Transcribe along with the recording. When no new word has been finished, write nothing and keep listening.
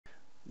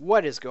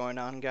What is going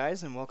on,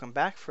 guys, and welcome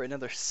back for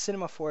another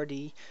Cinema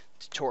 4D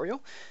tutorial.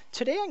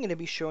 Today I'm going to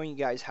be showing you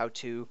guys how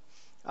to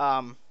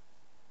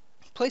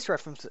place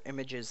reference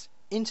images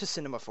into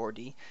Cinema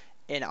 4D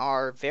in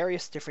our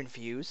various different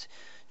views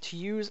to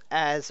use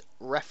as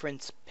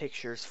reference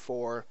pictures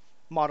for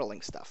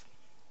modeling stuff.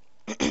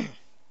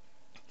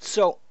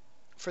 So,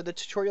 for the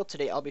tutorial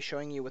today, I'll be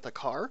showing you with a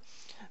car,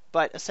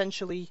 but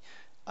essentially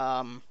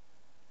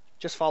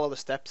just follow the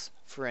steps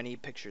for any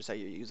pictures that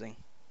you're using,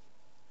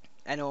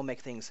 and it will make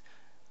things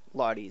a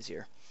lot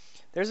easier.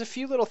 There's a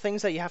few little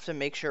things that you have to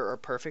make sure are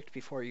perfect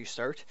before you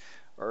start,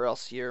 or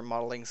else your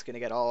modeling's going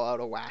to get all out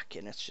of whack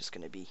and it's just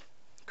going to be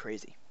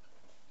crazy.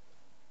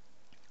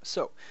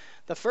 So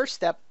the first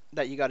step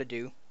that you got to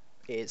do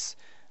is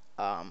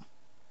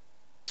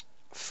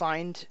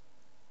find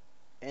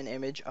an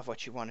image of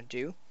what you want to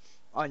do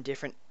on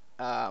different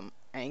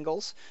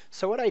angles.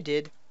 So what I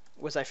did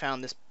was I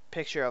found this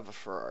picture of a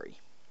Ferrari.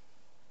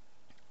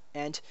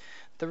 And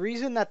the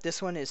reason that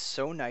this one is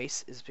so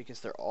nice is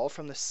because they're all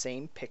from the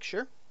same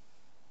picture.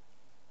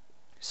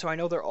 So I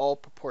know they're all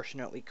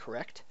proportionately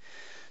correct.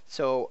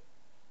 So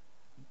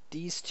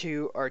these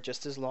two are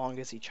just as long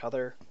as each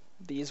other.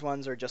 These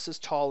ones are just as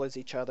tall as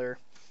each other.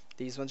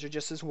 These ones are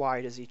just as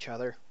wide as each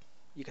other.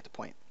 You get the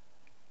point.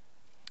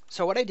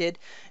 So what I did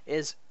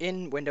is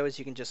in Windows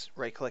you can just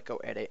right click, go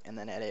edit, and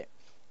then edit.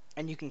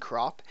 And you can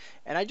crop.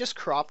 And I just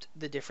cropped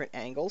the different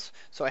angles.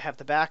 So I have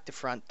the back, the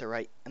front, the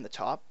right, and the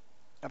top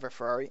of a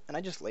Ferrari, and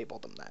I just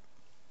labeled them that.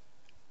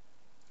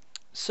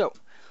 So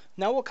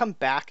now we'll come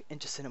back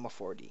into Cinema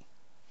 4D.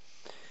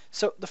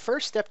 So the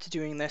first step to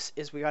doing this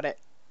is we got to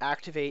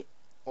activate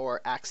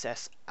or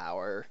access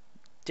our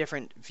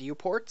different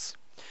viewports.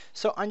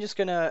 So I'm just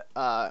gonna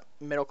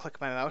middle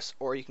click my mouse,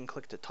 or you can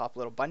click the top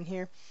little button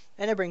here,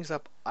 and it brings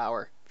up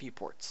our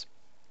viewports.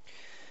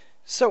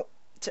 So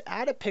to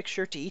add a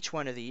picture to each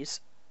one of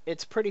these,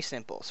 it's pretty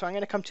simple. So I'm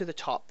going to come to the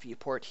top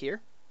viewport here.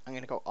 I'm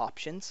going to go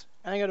options,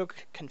 and I'm going to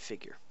go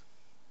configure.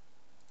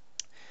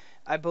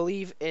 I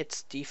believe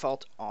it's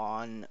default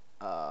on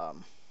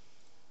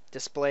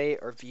display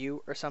or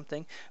view or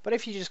something, but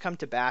if you just come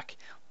to back,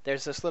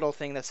 there's this little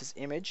thing that says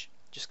image.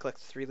 Just click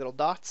the three little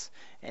dots,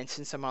 and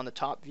since I'm on the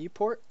top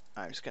viewport,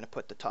 I'm just going to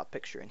put the top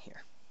picture in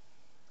here.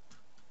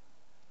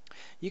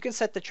 You can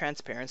set the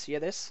transparency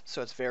of this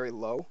so it's very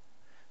low,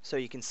 so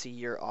you can see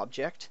your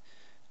object.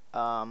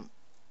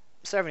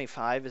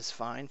 75 is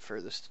fine for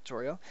this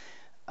tutorial.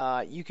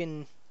 You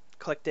can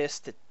click this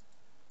to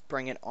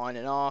bring it on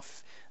and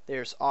off.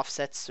 There's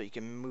offsets so you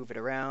can move it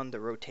around, the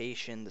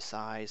rotation, the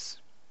size,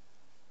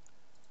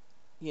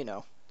 you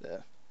know,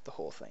 the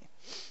whole thing.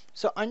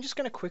 So I'm just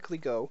going to quickly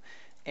go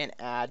and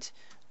add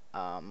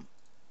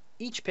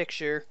each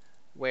picture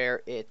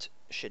where it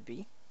should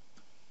be.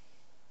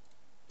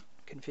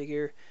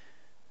 Configure,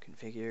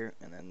 configure,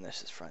 and then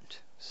this is front.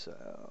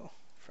 So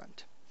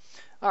front.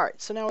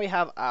 Alright, so now we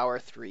have our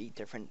three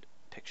different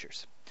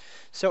pictures.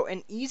 So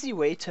an easy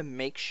way to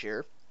make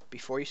sure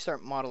before you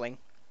start modeling,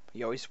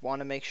 you always want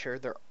to make sure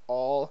they're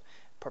all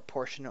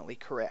proportionately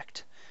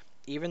correct.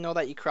 Even though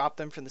that you crop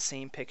them from the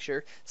same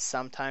picture,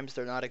 sometimes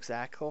they're not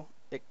exactly.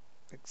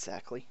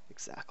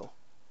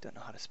 Don't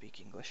know how to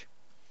speak English.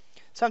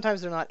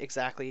 Sometimes they're not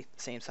exactly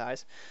the same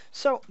size.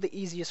 So the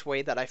easiest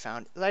way that I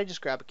found is I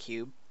just grab a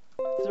cube,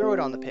 throw it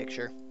on the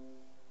picture,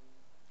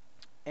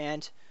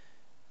 and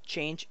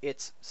change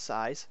its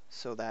size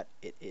so that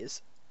it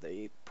is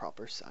the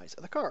proper size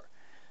of the car.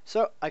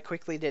 So I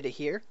quickly did it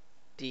here.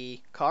 The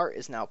car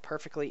is now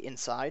perfectly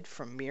inside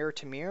from mirror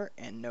to mirror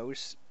and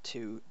nose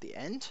to the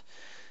end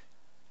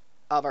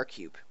of our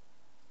cube.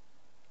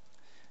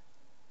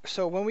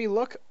 So when we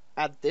look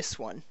at this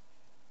one,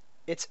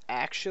 it's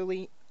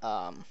actually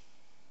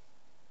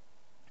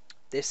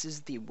this is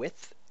the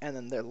width and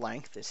then the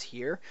length is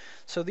here.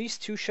 So these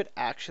two should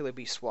actually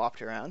be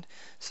swapped around.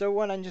 So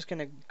what I'm just going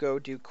to go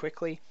do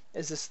quickly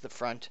is this is the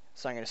front.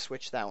 So I'm going to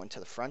switch that one to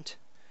the front.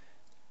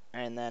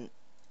 And then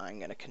I'm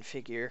going to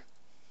configure,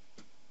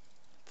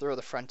 throw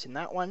the front in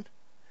that one.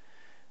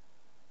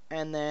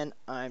 And then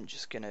I'm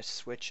just going to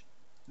switch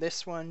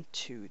this one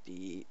to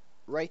the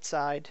right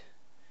side.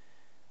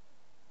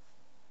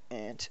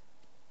 And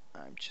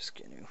I'm just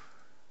going to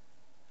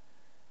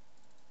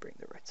bring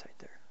the right side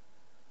there.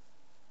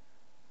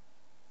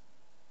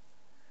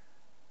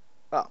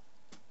 Oh,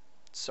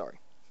 sorry.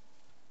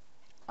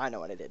 I know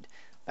what I did.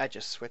 I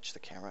just switched the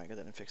camera. I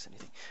didn't fix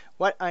anything.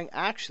 What I'm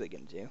actually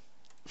going to do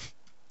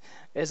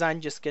is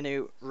I'm just going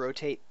to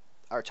rotate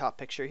our top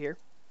picture here.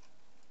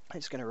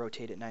 I'm just going to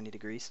rotate it 90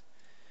 degrees.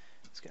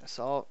 It's going to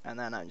solve. And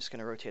then I'm just going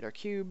to rotate our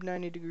cube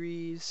 90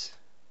 degrees.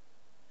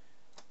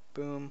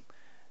 Boom.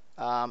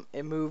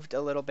 It moved a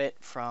little bit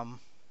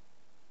from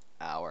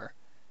our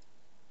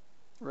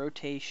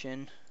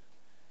rotation.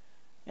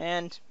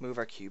 And move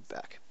our cube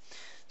back.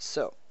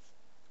 So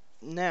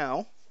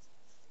now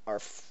our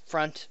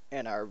front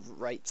and our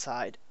right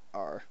side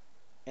are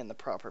in the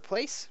proper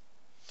place.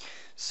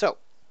 So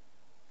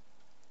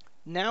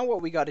now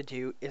what we got to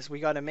do is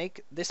we got to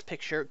make this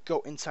picture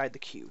go inside the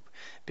cube,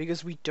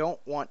 because we don't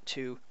want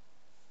to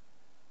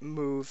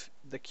move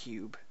the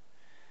cube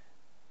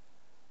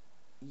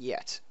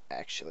yet,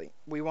 actually.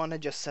 We want to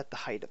just set the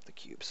height of the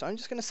cube. So I'm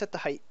just going to set the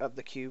height of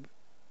the cube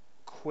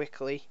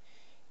quickly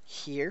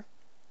here,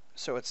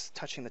 so it's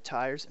touching the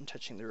tires and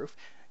touching the roof.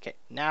 Okay,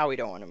 now we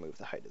don't want to move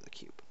the height of the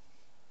cube.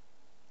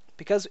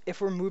 Because if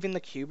we're moving the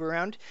cube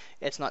around,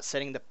 it's not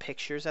setting the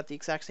pictures at the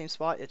exact same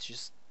spot, it's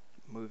just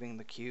moving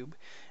the cube.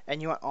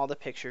 And you want all the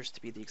pictures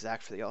to be the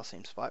exact for the all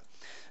same spot.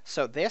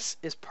 So this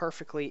is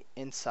perfectly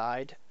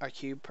inside our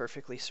cube,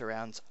 perfectly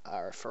surrounds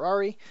our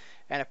Ferrari,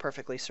 and it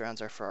perfectly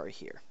surrounds our Ferrari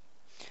here.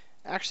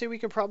 Actually, we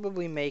could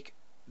probably make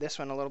this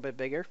one a little bit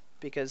bigger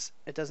because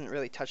it doesn't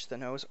really touch the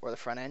nose or the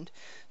front end.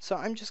 So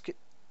I'm just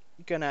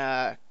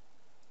gonna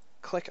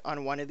click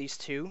on one of these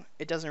two.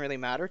 It doesn't really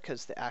matter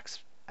because the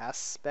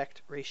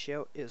aspect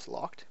ratio is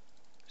locked.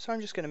 So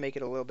I'm just gonna make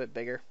it a little bit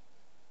bigger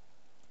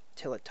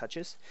till it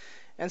touches.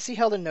 And see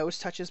how the nose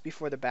touches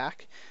before the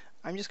back?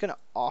 I'm just gonna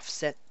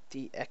offset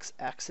the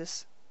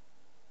x-axis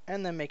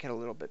and then make it a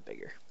little bit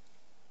bigger.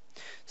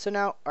 So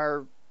now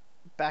our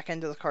back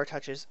end of the car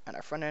touches and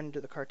our front end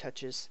of the car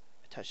touches.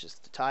 It touches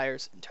the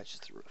tires and touches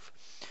the roof.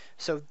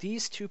 So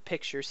these two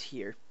pictures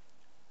here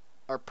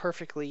are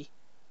perfectly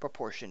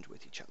proportioned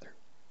with each other.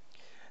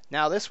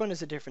 Now this one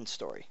is a different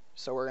story.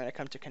 So we're going to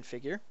come to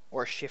configure,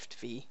 or Shift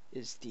V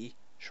is the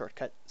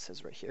shortcut, it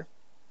says right here.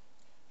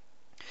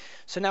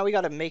 So now we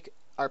got to make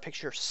our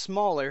picture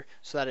smaller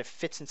so that it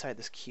fits inside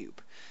this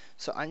cube.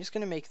 So I'm just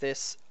going to make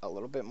this a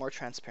little bit more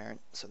transparent,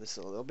 so this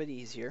is a little bit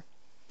easier.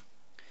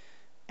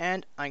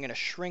 And I'm going to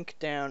shrink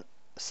down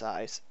the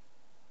size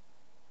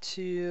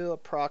to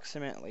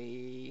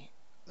approximately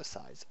the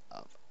size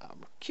of our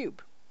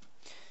cube.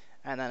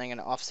 And then I'm going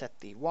to offset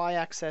the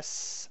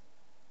y-axis.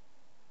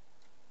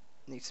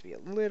 Needs to be a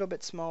little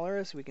bit smaller,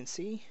 as we can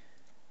see.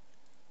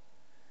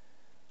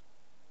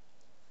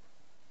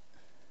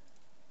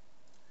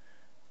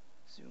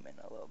 Zoom in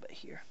a little bit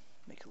here,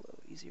 make it a little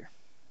easier.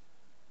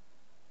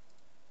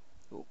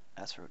 Oh,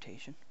 that's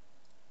rotation.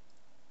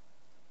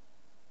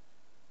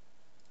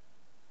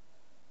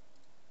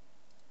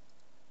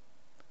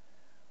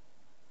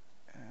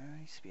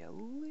 Needs to be a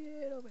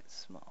little bit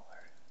smaller.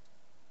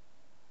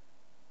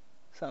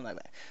 Something like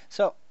that.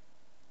 So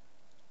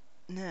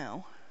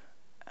now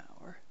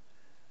our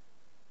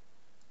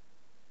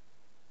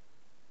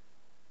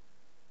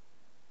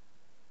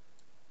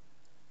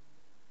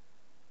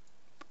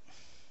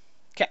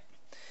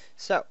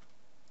so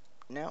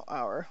now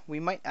we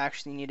might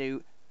actually need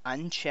to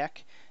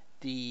uncheck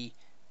the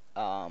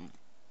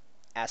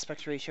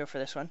aspect ratio for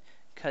this one,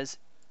 because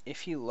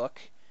if you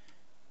look,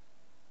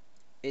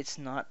 it's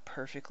not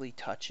perfectly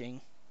touching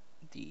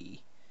the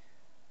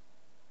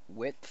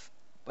width,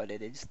 but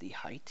it is the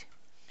height.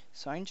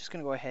 So I'm just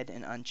going to go ahead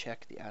and uncheck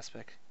the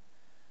aspect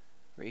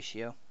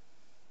ratio,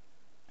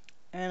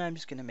 and I'm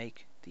just going to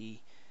make the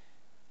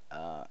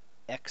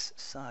X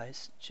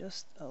size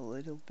just a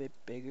little bit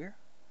bigger,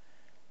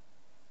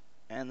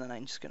 and then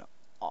I'm just going to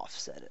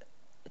offset it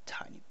a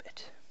tiny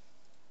bit,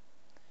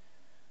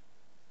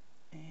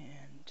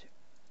 and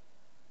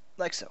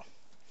like so.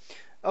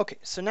 Okay,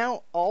 so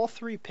now all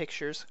three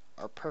pictures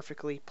are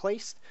perfectly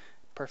placed,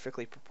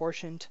 perfectly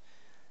proportioned,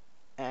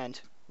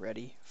 and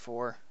ready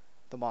for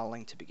the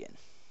modeling to begin.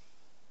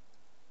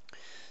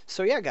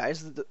 So yeah,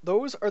 guys,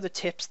 those are the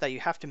tips that you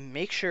have to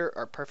make sure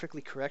are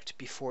perfectly correct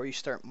before you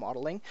start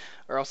modeling,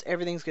 or else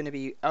everything's going to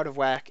be out of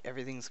whack.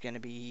 Everything's going to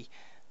be,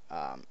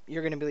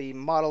 you're going to be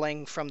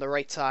modeling from the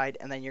right side,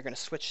 and then you're going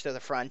to switch to the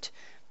front,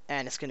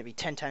 and it's going to be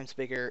 10 times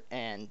bigger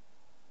and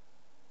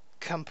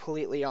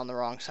completely on the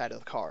wrong side of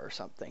the car or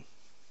something.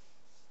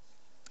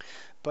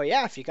 But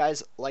yeah, if you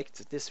guys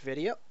liked this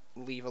video,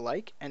 leave a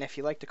like, and if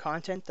you like the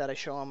content that I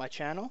show on my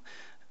channel,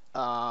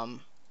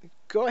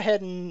 go ahead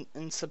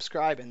and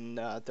subscribe, and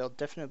there'll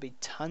definitely be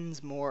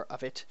tons more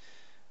of it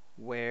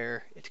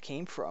where it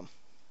came from.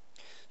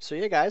 So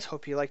yeah, guys,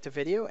 hope you liked the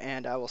video,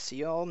 and I will see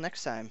you all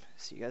next time.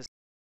 See you guys.